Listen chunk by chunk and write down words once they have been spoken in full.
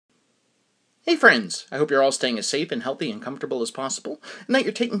Hey friends, I hope you're all staying as safe and healthy and comfortable as possible, and that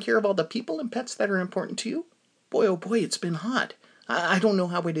you're taking care of all the people and pets that are important to you. Boy, oh boy, it's been hot. I don't know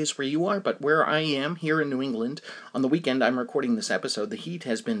how it is where you are, but where I am, here in New England, on the weekend I'm recording this episode, the heat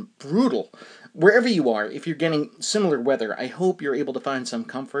has been brutal. Wherever you are, if you're getting similar weather, I hope you're able to find some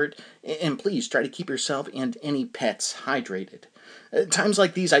comfort, and please try to keep yourself and any pets hydrated. Times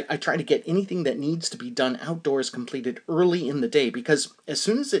like these, I try to get anything that needs to be done outdoors completed early in the day because as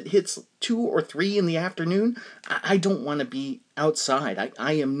soon as it hits 2 or 3 in the afternoon, I don't want to be outside.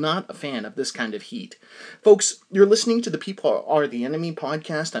 I am not a fan of this kind of heat. Folks, you're listening to the People Are the Enemy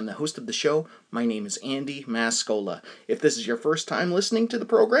podcast. I'm the host of the show. My name is Andy Mascola. If this is your first time listening to the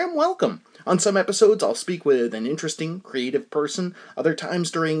program, welcome. On some episodes, I'll speak with an interesting, creative person. Other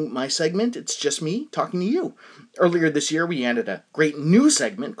times during my segment, it's just me talking to you. Earlier this year, we added a great new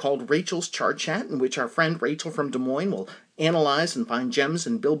segment called Rachel's Chart Chat, in which our friend Rachel from Des Moines will analyze and find gems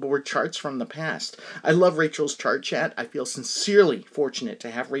in Billboard charts from the past. I love Rachel's Chart Chat. I feel sincerely fortunate to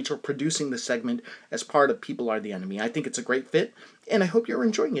have Rachel producing this segment as part of People Are the Enemy. I think it's a great fit, and I hope you're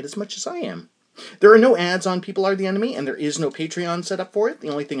enjoying it as much as I am. There are no ads on People Are the Enemy, and there is no Patreon set up for it. The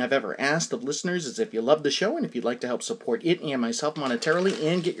only thing I've ever asked of listeners is if you love the show and if you'd like to help support it and myself monetarily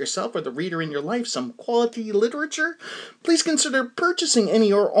and get yourself or the reader in your life some quality literature, please consider purchasing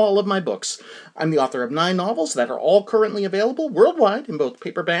any or all of my books. I'm the author of 9 novels that are all currently available worldwide in both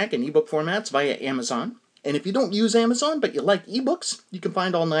paperback and ebook formats via Amazon. And if you don't use Amazon but you like ebooks, you can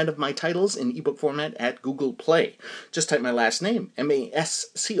find all 9 of my titles in ebook format at Google Play. Just type my last name,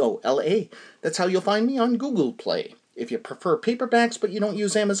 Mascola. That's how you'll find me on Google Play. If you prefer paperbacks but you don't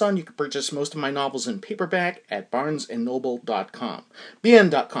use Amazon, you can purchase most of my novels in paperback at barnesandnoble.com.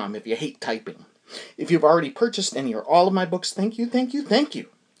 bn.com if you hate typing. If you've already purchased any or all of my books, thank you, thank you, thank you.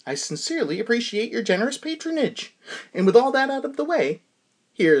 I sincerely appreciate your generous patronage. And with all that out of the way,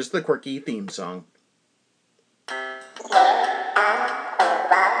 here's the quirky theme song.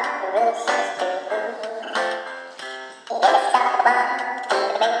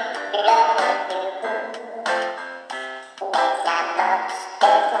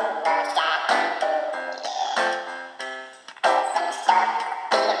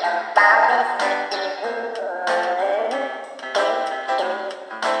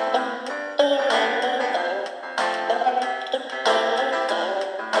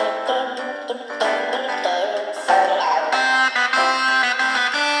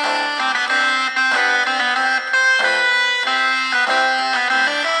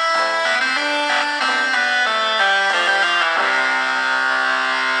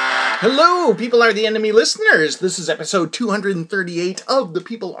 Hello, People Are the Enemy listeners. This is episode 238 of the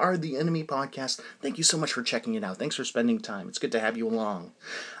People Are the Enemy podcast. Thank you so much for checking it out. Thanks for spending time. It's good to have you along.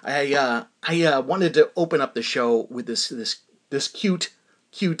 I wanted to open up the show with this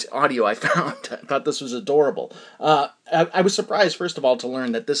cute audio I found. I thought this was adorable. I was surprised, first of all, to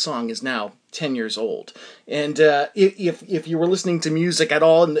learn that this song is now 10 years old. And if you were listening to music at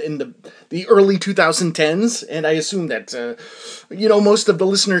all in the early 2010s, and I assume that, most of the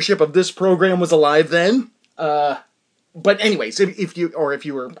listenership of this program was alive then. But anyways, if you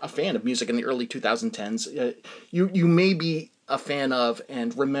were a fan of music in the early 2010s, you may be a fan of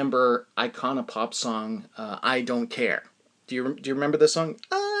and remember Iconopop's song, I Don't Care. Do you remember this song?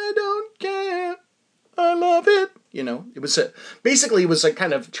 I don't care. I love it. It was basically it was a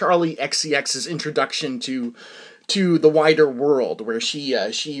kind of Charlie XCX's introduction to the wider world, where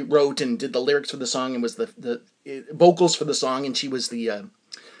she wrote and did the lyrics for the song and was the vocals for the song, and she was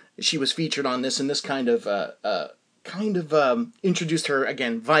featured on this, and this kind of introduced her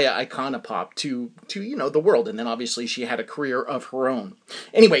again via Iconopop to the world, and then obviously she had a career of her own.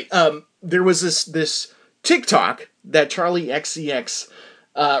 Anyway, there was this TikTok that Charlie XCX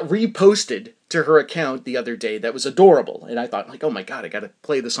reposted to her account the other day that was adorable, and I thought, oh my god, I gotta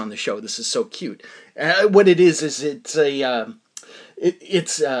play this on the show. This is so cute. What it is it's a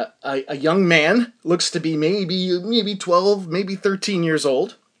young man, looks to be maybe 12, maybe 13 years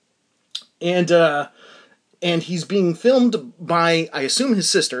old, and he's being filmed by, I assume, his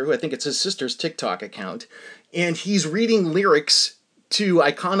sister, who I think it's his sister's TikTok account, and he's reading lyrics to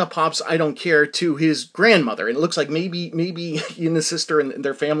Iconopop's I Don't Care to his grandmother. And it looks like maybe he and his sister and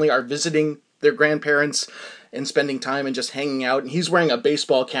their family are visiting their grandparents and spending time and just hanging out. And he's wearing a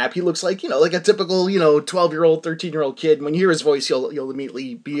baseball cap. He looks like, like a typical, 12-year-old, 13-year-old kid. And when you hear his voice, you'll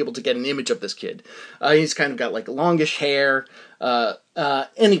immediately be able to get an image of this kid. He's kind of got like longish hair.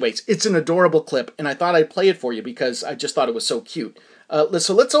 Anyways, it's an adorable clip. And I thought I'd play it for you because I just thought it was so cute.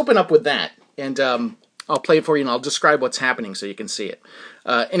 So let's open up with that. And I'll play it for you and I'll describe what's happening so you can see it.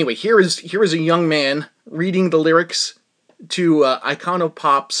 Anyway, here is a young man reading the lyrics to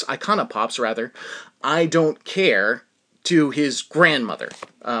Iconopops rather, I don't care to his grandmother.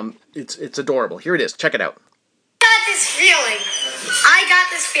 It's adorable. Here it is. Check it out. I got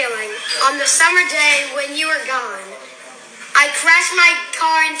this feeling on the summer day when you were gone. I crashed my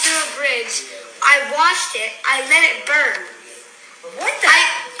car into a bridge. I washed it. I let it burn. What the?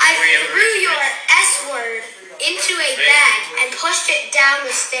 I threw your S word into a bag and pushed it down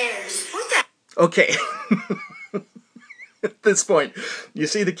the stairs. What the? Okay. At this point, you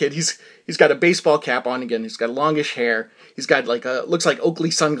see the kid. He's got a baseball cap on again. He's got longish hair. He's got looks like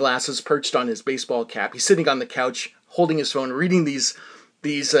Oakley sunglasses perched on his baseball cap. He's sitting on the couch, holding his phone, reading these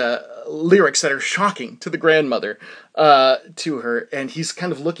lyrics that are shocking to the grandmother, to her, and he's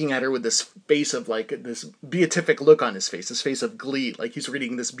kind of looking at her with this face of this beatific look on his face of glee, like he's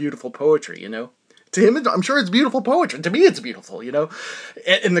reading this beautiful poetry, To him, I'm sure it's beautiful poetry. To me, it's beautiful,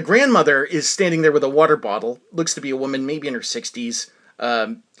 And the grandmother is standing there with a water bottle, looks to be a woman, maybe in her 60s,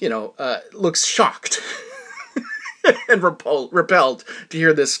 looks shocked and repelled to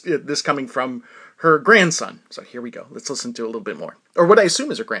hear this coming from her grandson. So here we go. Let's listen to a little bit more, or what I assume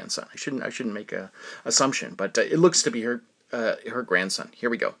is her grandson. I shouldn't make a assumption, but it looks to be her grandson.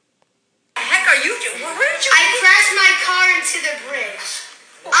 Here we go. The heck are you doing? Where did you? I crashed my car into the bridge.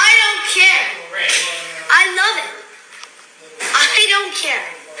 I don't care. I love it. I don't care.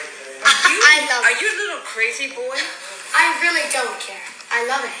 I love it. Are you a little crazy boy? I really don't care. I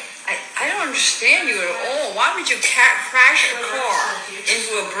love it. I don't understand you at all. Why would you crash a car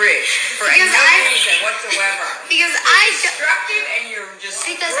into a bridge for no reason whatsoever? Because you're destructive and you're just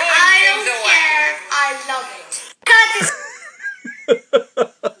because I don't care. I love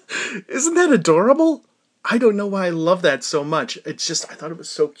it. Isn't that adorable? I don't know why I love that so much. It's just, I thought it was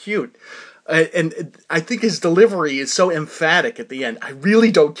so cute. And I think his delivery is so emphatic at the end. I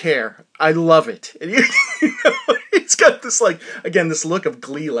really don't care. I love it. And he's got this, this look of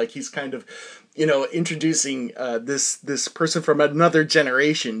glee, like he's kind of, introducing this person from another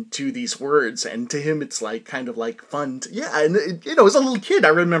generation to these words. And to him, it's kind of fun. And, as a little kid, I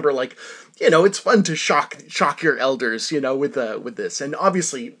remember, it's fun to shock your elders, with this. And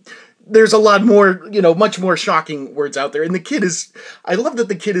obviously, there's a lot more, much more shocking words out there. And I love that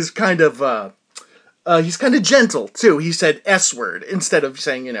the kid is kind of, he's kind of gentle, too. He said S word instead of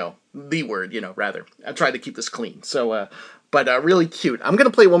saying, the word, rather. I tried to keep this clean. So, but really cute. I'm going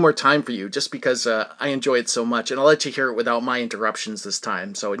to play it one more time for you just because I enjoy it so much. And I'll let you hear it without my interruptions this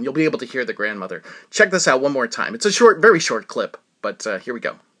time. And you'll be able to hear the grandmother. Check this out one more time. It's a very short clip, but here we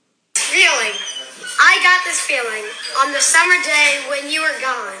go. I got this feeling on the summer day when you were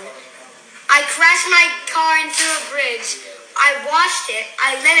gone. I crashed my car into a bridge. I washed it.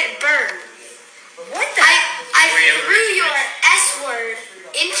 I let it burn. What the? I threw your S word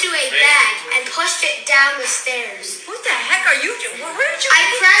into a bag and pushed it down the stairs. What the heck are you doing? Where did you? I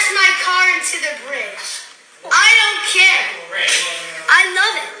crashed my car into the bridge. I don't care. I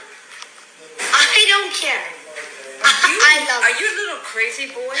love it. I don't care. I love it. Are you a little crazy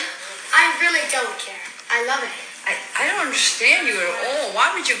boy? I really don't care. I love it. I don't understand you at all.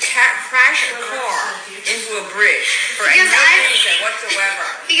 Why would you crash a car into a bridge for no reason whatsoever?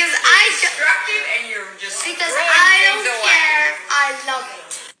 Because you're destructive and you're just because I don't care. I love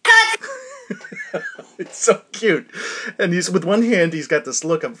it. It's so cute. And he's with one hand, he's got this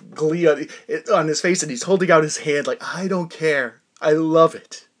look of glee on his face, and he's holding out his hand like, I don't care. I love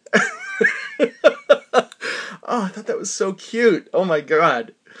it. Oh, I thought that was so cute. Oh my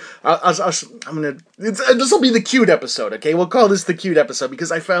God. This will be the cute episode, okay? We'll call this the cute episode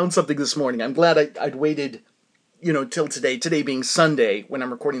because I found something this morning. I'm glad I'd waited, till today being Sunday when I'm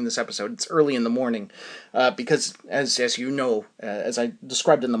recording this episode. It's early in the morning because, as as I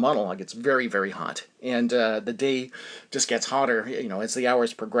described in the monologue, it's very, very hot. And the day just gets hotter, as the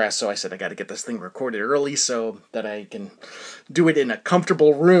hours progress. So I said I got to get this thing recorded early so that I can do it in a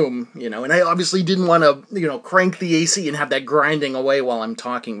comfortable room, and I obviously didn't want to, crank the AC and have that grinding away while I'm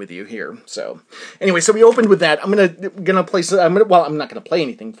talking with you here. So anyway, so we opened with that. I'm gonna play. I'm not gonna play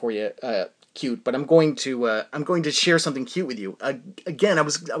anything for you. Cute, but I'm going to share something cute with you. Again, I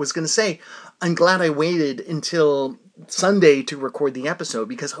was going to say, I'm glad I waited until Sunday to record the episode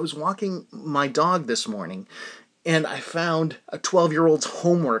because I was walking my dog this morning and I found a 12-year-old's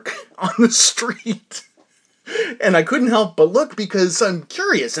homework on the street. And I couldn't help but look because I'm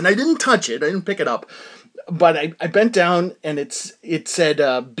curious, and I didn't touch it. I didn't pick it up. But I bent down and it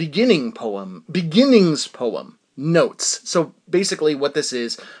said beginnings poem. Notes. So basically what this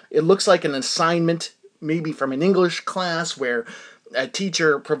is, it looks like an assignment maybe from an English class where a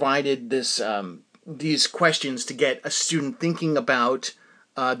teacher provided these questions to get a student thinking about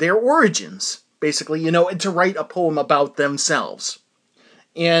their origins. basically, and to write a poem about themselves.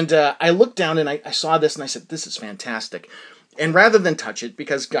 And I looked down and I saw this and I said, this is fantastic. And rather than touch it,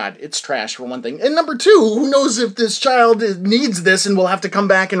 because, God, it's trash for one thing. And number two, who knows if this child needs this and will have to come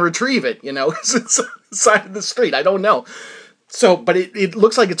back and retrieve it, It's on the side of the street. I don't know. So, but it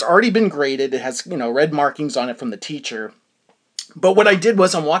looks like it's already been graded. It has, red markings on it from the teacher. But what I did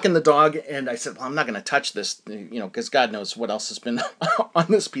was I'm walking the dog and I said, well, I'm not going to touch this, because God knows what else has been on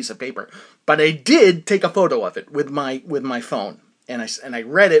this piece of paper. But I did take a photo of it with my phone. And I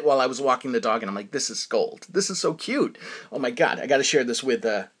read it while I was walking the dog, and I'm like, this is gold. This is so cute. Oh my God, I got to share this with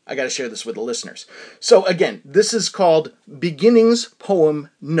the listeners. So again, this is called Beginnings Poem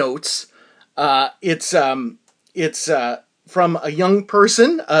Notes. It's from a young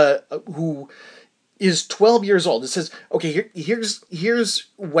person who is 12 years old. It says, okay, here's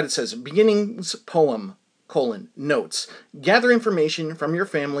what it says. Beginnings Poem, notes. Gather information from your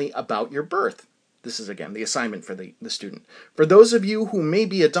family about your birth. This is, again, the assignment for the student. For those of you who may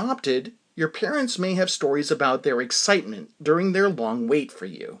be adopted, your parents may have stories about their excitement during their long wait for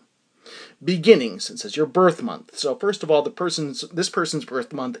you. Beginnings, it says your birth month. So first of all, this person's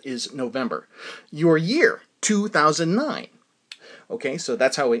birth month is November. Your year, 2009. Okay, so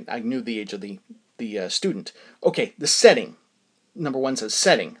that's how I knew the age of the student. Okay, the setting. Number one says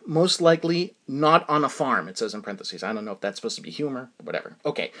setting. Most likely not on a farm, it says in parentheses. I don't know if that's supposed to be humor, whatever.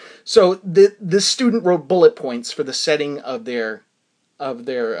 Okay, so the student wrote bullet points for the setting of their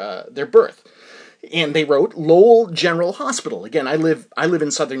birth. And they wrote Lowell General Hospital. Again, I live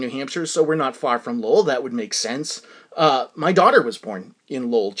in southern New Hampshire, so we're not far from Lowell. That would make sense. My daughter was born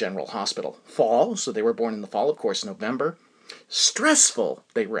in Lowell General Hospital. Fall, so they were born in the fall, of course, November. Stressful,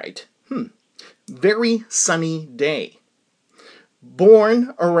 they write. Very sunny day.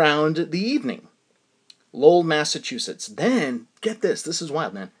 Born around the evening. Lowell, Massachusetts. Then, get this is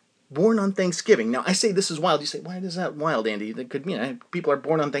wild, man. Born on Thanksgiving. Now, I say this is wild. You say, why is that wild, Andy? That could mean people are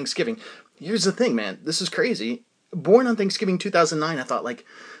born on Thanksgiving. Here's the thing, man. This is crazy. Born on Thanksgiving 2009, I thought,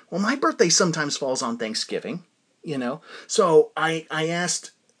 well, my birthday sometimes falls on Thanksgiving, So I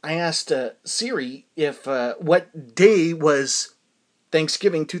asked Siri if what day was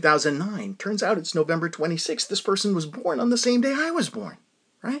Thanksgiving 2009. Turns out it's November 26th. This person was born on the same day I was born,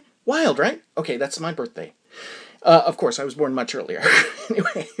 right? Wild, right? Okay, that's my birthday. Of course, I was born much earlier.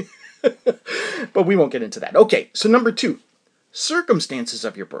 Anyway, but we won't get into that. Okay, so number two, circumstances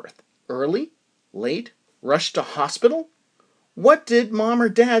of your birth. Early, late, rushed to hospital. What did mom or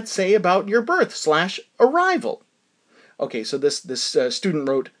dad say about your birth / arrival? Okay, so this student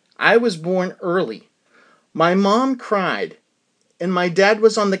wrote, I was born early. My mom cried, and my dad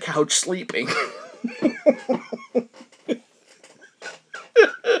was on the couch sleeping.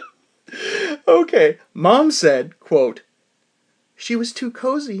 Okay, mom said, quote, she was too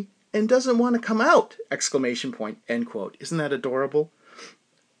cozy and doesn't want to come out, ! End quote. Isn't that adorable?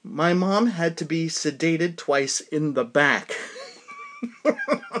 My mom had to be sedated twice in the back.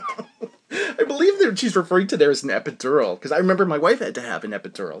 I believe that she's referring to there as an epidural, because I remember my wife had to have an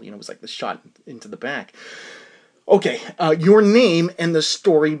epidural. It was like the shot into the back. Okay, your name and the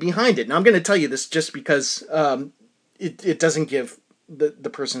story behind it. Now, I'm going to tell you this just because it doesn't give the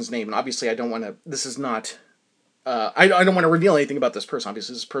person's name, and obviously I don't want to. This is not. I don't want to reveal anything about this person.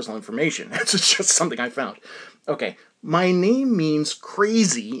 Obviously, this is personal information. It's just something I found. Okay, my name means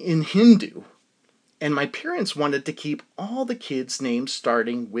crazy in Hindu, and my parents wanted to keep all the kids' names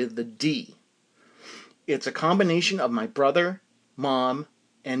starting with the D. It's a combination of my brother, mom,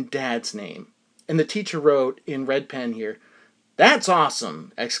 and dad's name. And the teacher wrote in red pen here, "That's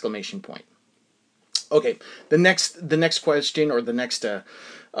awesome!" ! Okay, the next question or the next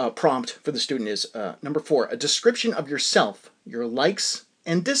prompt for the student is number 4, a description of yourself, your likes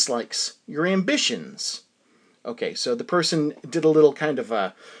and dislikes, your ambitions. Okay, so the person did a little kind of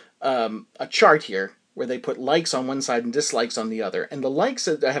a chart here where they put likes on one side and dislikes on the other. And the likes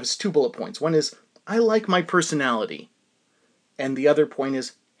have 2 bullet points. One is, I like my personality. And the other point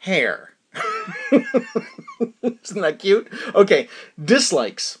is hair. Isn't that cute? Okay,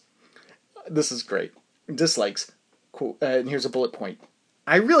 dislikes. This is great. Dislikes. Cool. And here's a bullet point.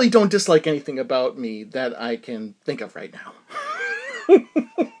 I really don't dislike anything about me that I can think of right now.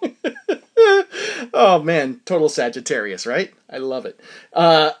 Oh man, total Sagittarius, right? I love it.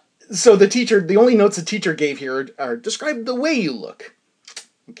 So the only notes the teacher gave here are describe the way you look.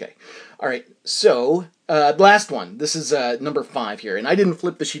 Okay. All right. So, the last one. This is number 5 here. And I didn't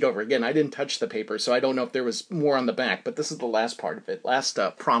flip the sheet over. Again, I didn't touch the paper, so I don't know if there was more on the back. But this is the last part of it. Last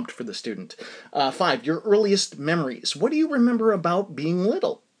prompt for the student. 5, your earliest memories. What do you remember about being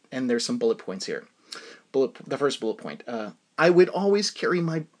little? And there's some bullet points here. The first bullet point. I would always carry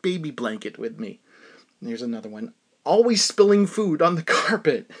my baby blanket with me. And here's another one. Always spilling food on the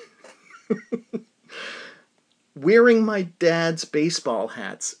carpet. Wearing my dad's baseball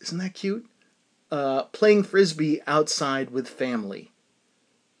hats. Isn't that cute? Playing frisbee outside with family.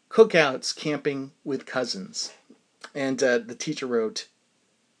 Cookouts, camping with cousins. And the teacher wrote,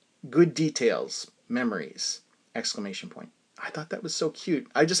 good details, memories, exclamation point. I thought that was so cute.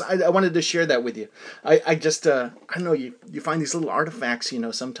 I wanted to share that with you. I don't know, you find these little artifacts,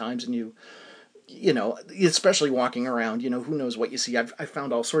 sometimes, and especially walking around, who knows what you see. I've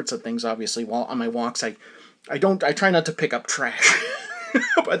found all sorts of things, obviously, while on my walks. I try not to pick up trash.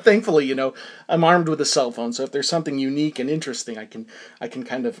 But thankfully, I'm armed with a cell phone, so if there's something unique and interesting, I can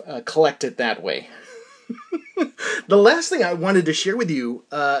kind of collect it that way. The last thing I wanted to share with you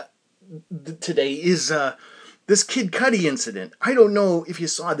today is this Kid Cudi incident. I don't know if you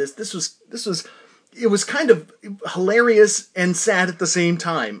saw this. It was kind of hilarious and sad at the same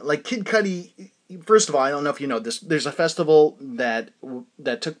time. Like Kid Cudi, first of all, I don't know if you know this. There's a festival that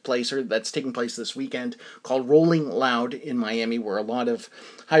took place, or that's taking place this weekend, called Rolling Loud in Miami, where a lot of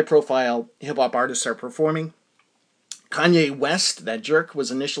high-profile hip-hop artists are performing. Kanye West, that jerk,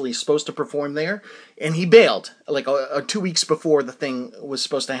 was initially supposed to perform there, and he bailed, like 2 weeks before the thing was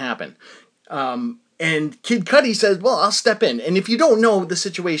supposed to happen. And Kid Cudi says, well, I'll step in. And if you don't know the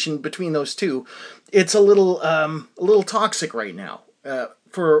situation between those two, it's a little toxic right now.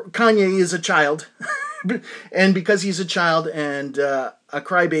 For Kanye is a child, and because he's a child and a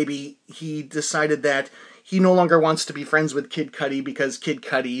crybaby, he decided that he no longer wants to be friends with Kid Cudi because Kid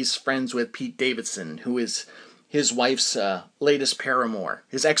Cudi's friends with Pete Davidson, who is his wife's latest paramour,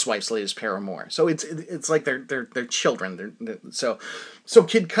 his ex-wife's latest paramour. So it's like they're children. So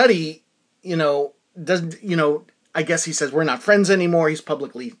Kid Cudi, doesn't, I guess he says we're not friends anymore. He's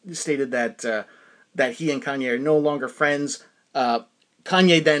publicly stated that he and Kanye are no longer friends.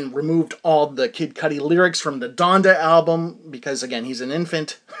 Kanye then removed all the Kid Cudi lyrics from the Donda album because, again, he's an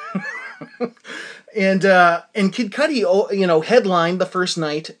infant. and Kid Cudi, headlined the first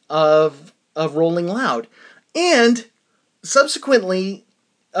night of Rolling Loud. And subsequently,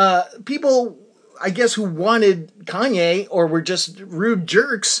 people, I guess, who wanted Kanye or were just rude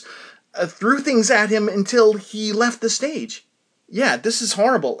jerks threw things at him until he left the stage. Yeah, this is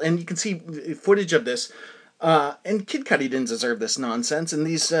horrible. And you can see footage of this. And Kid Cudi didn't deserve this nonsense. And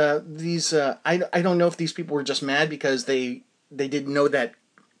these I don't know if these people were just mad because they didn't know that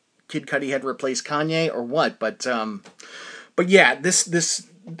Kid Cudi had replaced Kanye or what. But yeah, this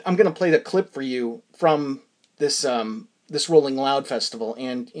I'm gonna play the clip for you from this Rolling Loud festival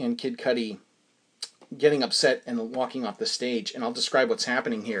and Kid Cudi getting upset and walking off the stage, and I'll describe what's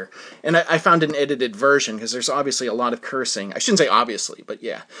happening here. And I found an edited version because there's obviously a lot of cursing. I shouldn't say obviously, but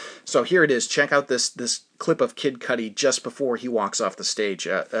yeah. So here it is. Check out this clip of Kid Cudi just before he walks off the stage,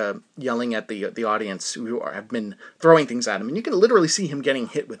 yelling at the audience who have been throwing things at him, and you can literally see him getting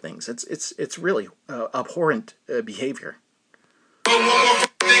hit with things. It's really abhorrent behavior. One more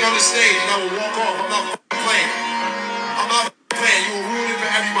thing on the stage, and I will walk off. I'm not playing. I'm not playing. You will ruin it for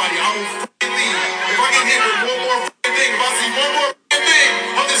everybody. I will leave. If I get hit with one more thing, if I see one more thing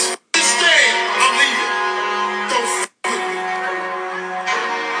on this stage, I'm leaving. Don't with me.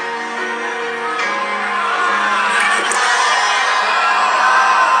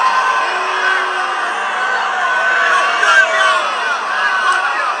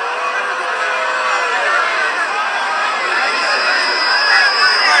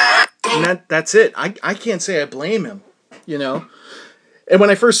 And that's it. I can't say I blame him, And when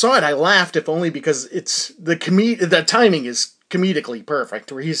I first saw it, I laughed, if only because it's the timing is comedically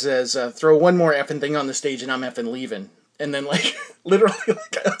perfect, where he says, throw one more effing thing on the stage and I'm effing leaving. And then, literally,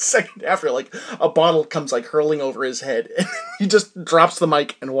 a second after, a bottle comes, hurling over his head. And he just drops the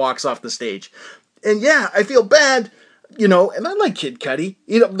mic and walks off the stage. And yeah, I feel bad, and I like Kid Cudi.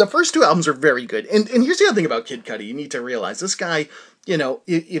 The first two albums are very good. And here's the other thing about Kid Cudi. You need to realize this guy,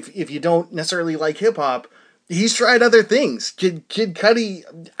 if you don't necessarily like hip-hop, he's tried other things. Kid Cudi,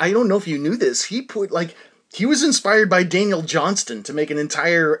 I don't know if you knew this, he was inspired by Daniel Johnston to make an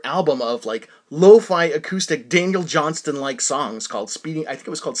entire album of, lo-fi acoustic Daniel Johnston-like songs called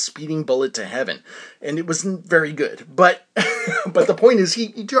Speeding Bullet to Heaven. And it wasn't very good. But the point is,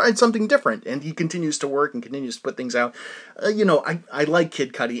 he tried something different, and he continues to work and continues to put things out. I like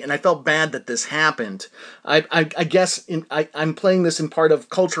Kid Cudi, and I felt bad that this happened. I guess I'm playing this in part of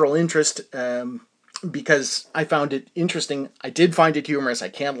cultural interest, because I found it interesting. I did find it humorous, I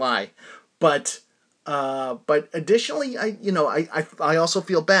can't lie. But additionally, I also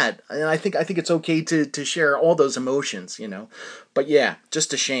feel bad, and I think it's okay to share all those emotions, But yeah,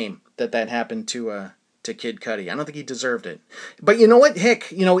 just a shame that happened to to Kid Cudi. I don't think he deserved it. But you know what?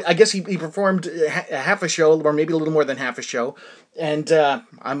 Heck, I guess he performed half a show, or maybe a little more than half a show. And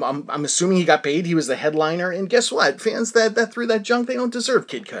I'm assuming he got paid. He was the headliner. And guess what? Fans that threw that junk, they don't deserve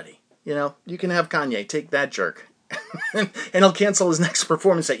Kid Cudi. You can have Kanye. Take that, jerk. and he'll cancel his next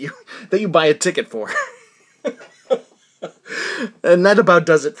performance that you buy a ticket for. And that about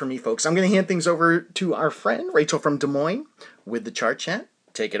does it for me, folks. I'm going to hand things over to our friend, Rachel from Des Moines, with the Chart Chat.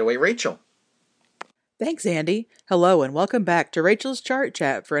 Take it away, Rachel. Thanks, Andy. Hello, and welcome back to Rachel's Chart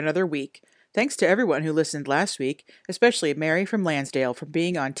Chat for another week. Thanks to everyone who listened last week, especially Mary from Lansdale for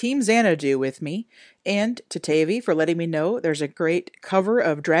being on Team Xanadu with me, and to Tavy for letting me know there's a great cover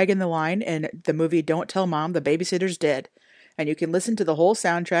of Dragging the Line in the movie Don't Tell Mom the Babysitter's Dead, and you can listen to the whole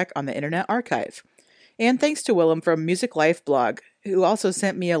soundtrack on the Internet Archive. And thanks to Willem from Music Life blog, who also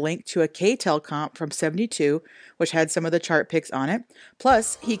sent me a link to a K-Tel comp from 72, which had some of the chart picks on it.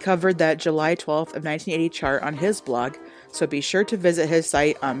 Plus, he covered that July 12th of 1980 chart on his blog, so be sure to visit his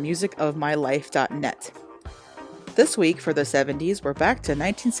site on musicofmylife.net. This week for the 70s, we're back to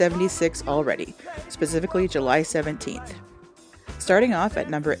 1976 already, specifically July 17th. Starting off at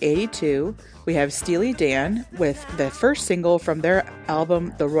number 82, we have Steely Dan with the first single from their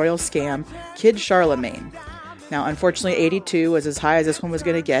album The Royal Scam, Kid Charlemagne. Now, unfortunately, 82 was as high as this one was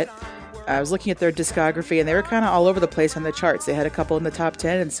going to get. I was looking at their discography, and they were kind of all over the place on the charts. They had a couple in the top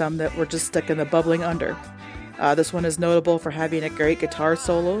 10 and some that were just stuck in the bubbling under. This one is notable for having a great guitar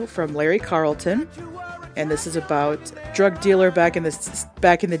solo from Larry Carlton. And this is about drug dealer back in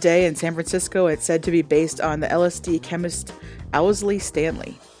the day in San Francisco. It's said to be based on the LSD chemist Owsley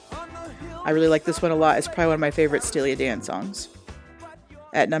Stanley. I really like this one a lot. It's probably one of my favorite Steely Dan songs.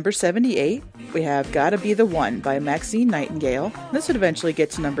 At number 78, we have Gotta Be the One by Maxine Nightingale. This would eventually get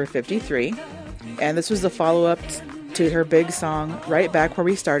to number 53. And this was the follow-up to her big song, Right Back Where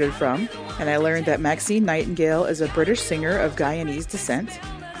We Started From. And I learned that Maxine Nightingale is a British singer of Guyanese descent.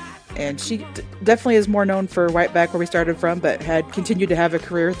 And she definitely is more known for Right Back Where We Started From, but had continued to have a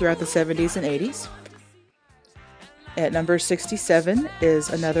career throughout the 70s and 80s. At number 67 is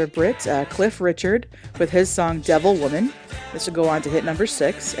another Brit, Cliff Richard, with his song Devil Woman. This will go on to hit number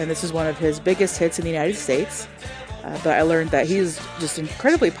 6, and this is one of his biggest hits in the United States. But I learned that he's just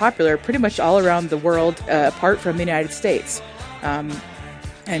incredibly popular pretty much all around the world, apart from the United States. And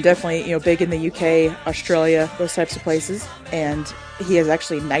definitely, big in the UK, Australia, those types of places. And he is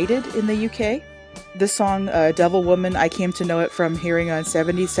actually knighted in the UK. This song, Devil Woman, I came to know it from hearing on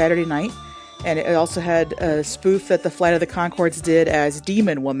 70s Saturday Night. And it also had a spoof that the Flight of the Conchords did as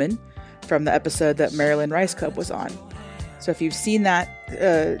Demon Woman from the episode that Marilyn Rice Cub was on. So if you've seen that,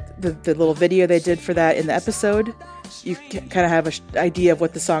 the little video they did for that in the episode, you kind of have an idea of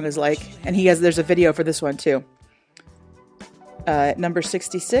what the song is like. And there's a video for this one too. Number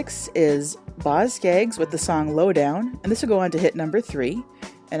 66 is Boz Scaggs with the song Lowdown, and this will go on to hit number 3.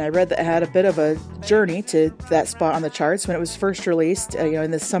 And I read that it had a bit of a journey to that spot on the charts when it was first released,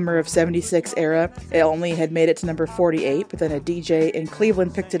 in the summer of 76 era. It only had made it to number 48, but then a DJ in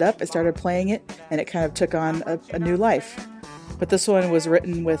Cleveland picked it up and started playing it, and it kind of took on a new life. But this one was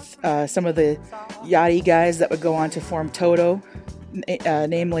written with some of the Yachty guys that would go on to form Toto,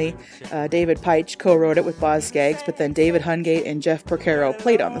 namely David Peich co-wrote it with Boz Scaggs, but then David Hungate and Jeff Porcaro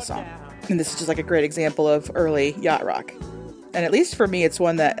played on the song. And this is just like a great example of early yacht rock. And at least for me, it's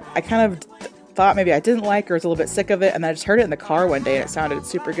one that I kind of thought maybe I didn't like or was a little bit sick of it, and I just heard it in the car one day and it sounded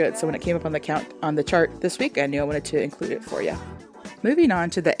super good. So when it came up on the chart this week, I knew I wanted to include it for you. Moving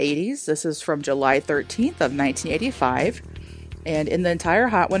on to the 80s, this is from July 13th of 1985. And in the entire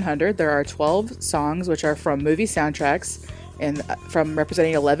Hot 100, there are 12 songs which are from movie soundtracks and from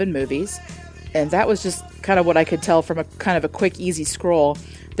representing 11 movies. And that was just kind of what I could tell from a kind of a quick, easy scroll.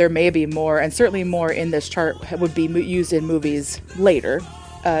 There may be more, and certainly more in this chart would be used in movies later.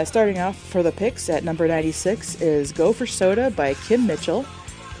 Starting off for the picks at number 96 is Go for Soda by Kim Mitchell.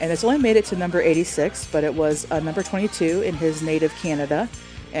 And it's only made it to number 86, but it was number 22 in his native Canada.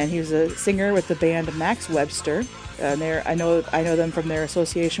 And he was a singer with the band Max Webster. I know them from their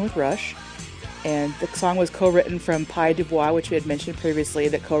association with Rush. And the song was co-written from Pi Dubois, which we had mentioned previously,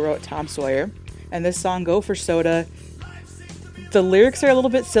 that co-wrote Tom Sawyer. And this song, Go for Soda, the lyrics are a little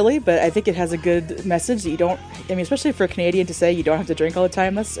bit silly, but I think it has a good message that especially for a Canadian to say you don't have to drink all the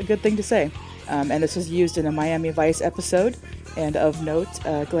time, that's a good thing to say. And this was used in a Miami Vice episode. And of note,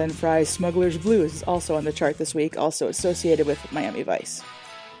 Glenn Frey's Smuggler's Blues is also on the chart this week, also associated with Miami Vice.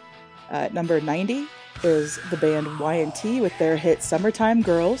 Number 90 is the band Y&T with their hit Summertime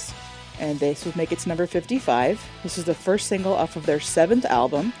Girls, and this would make it to number 55. This is the first single off of their 7th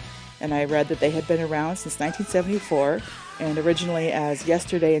album, and I read that they had been around since 1974, and originally as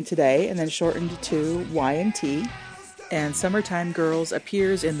Yesterday and Today, and then shortened to Y&T. And Summertime Girls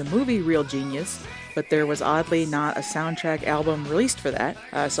appears in the movie Real Genius, but there was oddly not a soundtrack album released for that,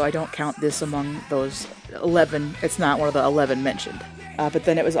 so I don't count this among those 11. It's not one of the 11 mentioned. But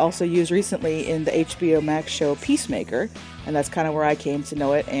then it was also used recently in the HBO Max show Peacemaker, and that's kind of where I came to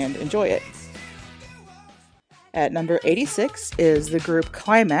know it and enjoy it. At number 86 is the group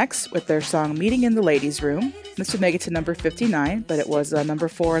Climax with their song Meeting in the Ladies' Room. This would make it to number 59, but it was number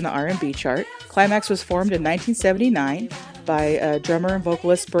 4 on the R&B chart. Climax was formed in 1979 by drummer and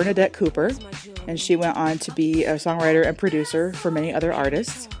vocalist Bernadette Cooper, and she went on to be a songwriter and producer for many other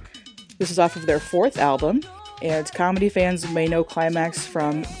artists. This is off of their 4th album, and comedy fans may know Climax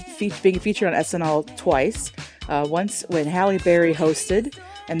from being featured on SNL twice. Once when Halle Berry hosted,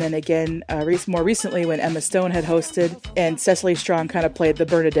 and then again more recently when Emma Stone had hosted, and Cecily Strong kind of played the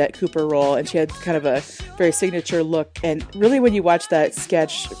Bernadette Cooper role, and she had kind of a very signature look. And really, when you watch that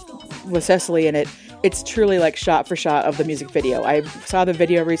sketch with Cecily in it, it's truly like shot for shot of the music video. I saw the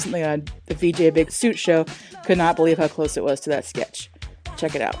video recently on the VJ Big Suit show. Could not believe how close it was to that sketch.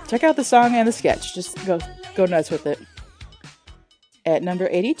 Check it out. Check out the song and the sketch. Just go nuts with it. At number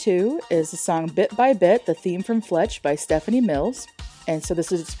 82 is the song Bit by Bit, the theme from Fletch by Stephanie Mills. And so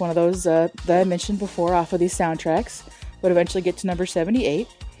this is one of those that I mentioned before off of these soundtracks. Would eventually get to number 78.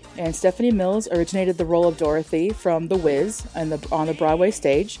 And Stephanie Mills originated the role of Dorothy from The Wiz on the Broadway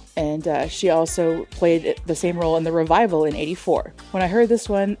stage. And she also played the same role in the revival in 84. When I heard this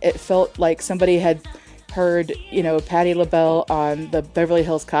one, it felt like somebody had heard, Patti LaBelle on the Beverly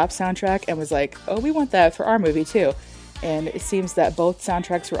Hills Cop soundtrack and was like, oh, we want that for our movie too. And it seems that both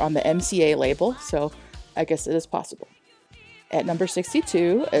soundtracks were on the MCA label, so I guess it is possible. At number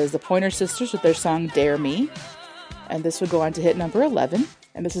 62 is the Pointer Sisters with their song Dare Me. And this would go on to hit number 11.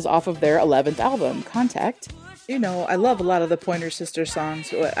 And this is off of their 11th album, Contact. I love a lot of the Pointer Sisters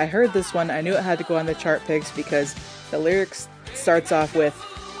songs. I heard this one, I knew it had to go on the chart picks because the lyrics starts off with,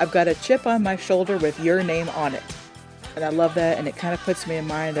 I've got a chip on my shoulder with your name on it. And I love that, and it kind of puts me in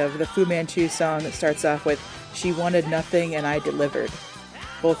mind of the Fu Manchu song that starts off with, She Wanted Nothing and I Delivered.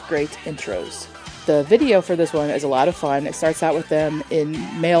 Both great intros. The video for this one is a lot of fun. It starts out with them in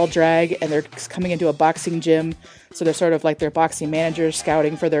male drag, and they're coming into a boxing gym. So they're sort of like their boxing managers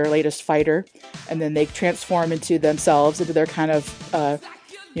scouting for their latest fighter. And then they transform into themselves, into their kind of,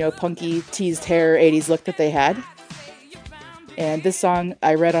 punky, teased hair 80s look that they had. And this song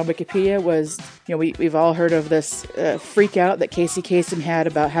I read on Wikipedia was, we've all heard of this freak out that Casey Kasem had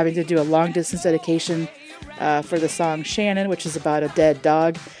about having to do a long distance dedication for the song Shannon, which is about a dead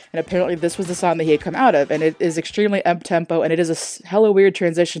dog. And apparently this was the song that he had come out of. And it is extremely up-tempo, and it is a hella weird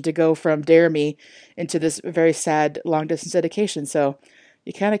transition to go from Dare Me into this very sad long distance dedication. So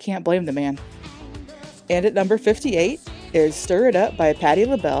you kind of can't blame the man. And at number 58 is Stir It Up by Patti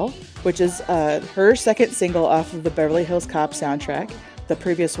LaBelle, which is her second single off of the Beverly Hills Cop soundtrack. The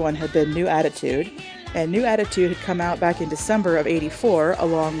previous one had been New Attitude. And New Attitude had come out back in December of 84,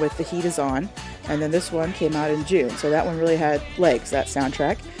 along with The Heat Is On. And then this one came out in June. So that one really had legs, that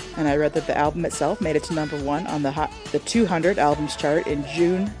soundtrack. And I read that the album itself made it to number 1 on the 200 albums chart in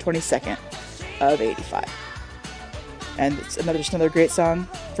June 22nd of 85. And it's just another great song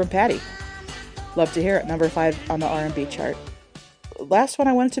from Patti. Love to hear it. Number 5 on the R&B chart. Last one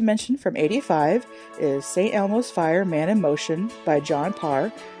I wanted to mention from 85 is St. Elmo's Fire, Man in Motion by John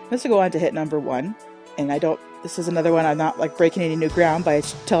Parr. This will go on to hit number 1. And this is another one I'm not breaking any new ground by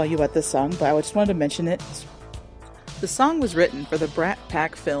telling you about this song, but I just wanted to mention it. The song was written for the Brat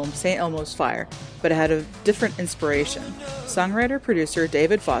Pack film St. Elmo's Fire, but it had a different inspiration. Songwriter-producer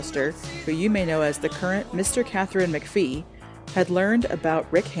David Foster, who you may know as the current Mr. Catherine McPhee, had learned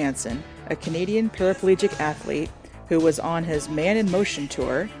about Rick Hansen, a Canadian paraplegic athlete who was on his Man in Motion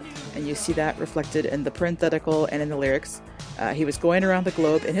tour, and you see that reflected in the parenthetical and in the lyrics. He was going around the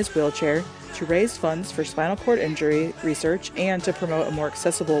globe in his wheelchair to raise funds for spinal cord injury research and to promote a more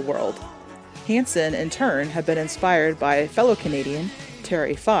accessible world. Hansen, in turn, had been inspired by fellow Canadian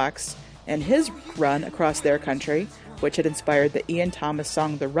Terry Fox and his run across their country, which had inspired the Ian Thomas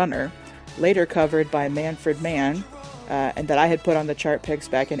song The Runner, later covered by Manfred Mann, and that I had put on the chart picks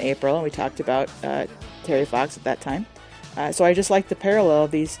back in April, and we talked about Terry Fox at that time. So I just like the parallel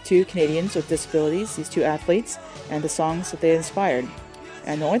of these two Canadians with disabilities, these two athletes, and the songs that they inspired.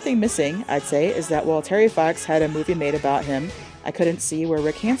 And the only thing missing, I'd say, is that while Terry Fox had a movie made about him, I couldn't see where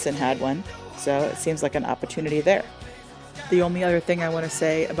Rick Hansen had one, so it seems like an opportunity there. The only other thing I want to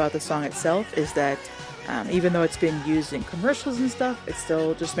say about the song itself is that even though it's been used in commercials and stuff, it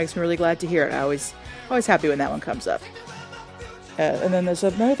still just makes me really glad to hear it. I always happy when that one comes up. And then there's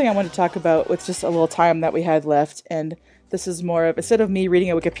another thing I want to talk about with just a little time that we had left, and this is more of, instead of me reading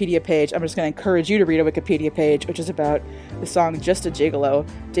a Wikipedia page, I'm just going to encourage you to read a Wikipedia page, which is about the song Just a Gigolo.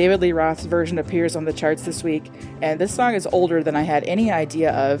 David Lee Roth's version appears on the charts this week, and this song is older than I had any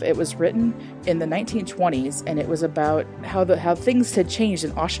idea of. It was written in the 1920s, and it was about how things had changed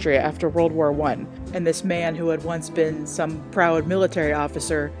in Austria after World War I. And this man who had once been some proud military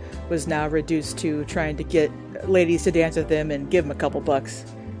officer was now reduced to trying to get ladies to dance with him and give him a couple bucks.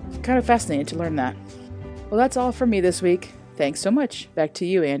 It's kind of fascinating to learn that. Well, that's all from me this week. Thanks so much. Back to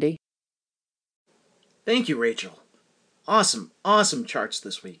you, Andy. Thank you, Rachel. Awesome charts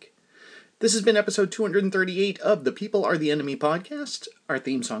this week. This has been episode 238 of the People Are the Enemy podcast. Our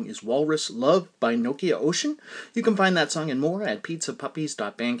theme song is Walrus Love by Nokia Ocean. You can find that song and more at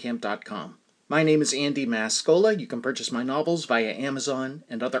pizzapuppies.bandcamp.com. My name is Andy Mascola. You can purchase my novels via Amazon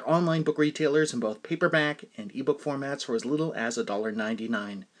and other online book retailers in both paperback and ebook formats for as little as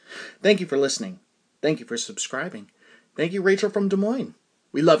 $1.99. Thank you for listening. Thank you for subscribing. Thank you, Rachel from Des Moines.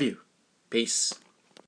 We love you. Peace.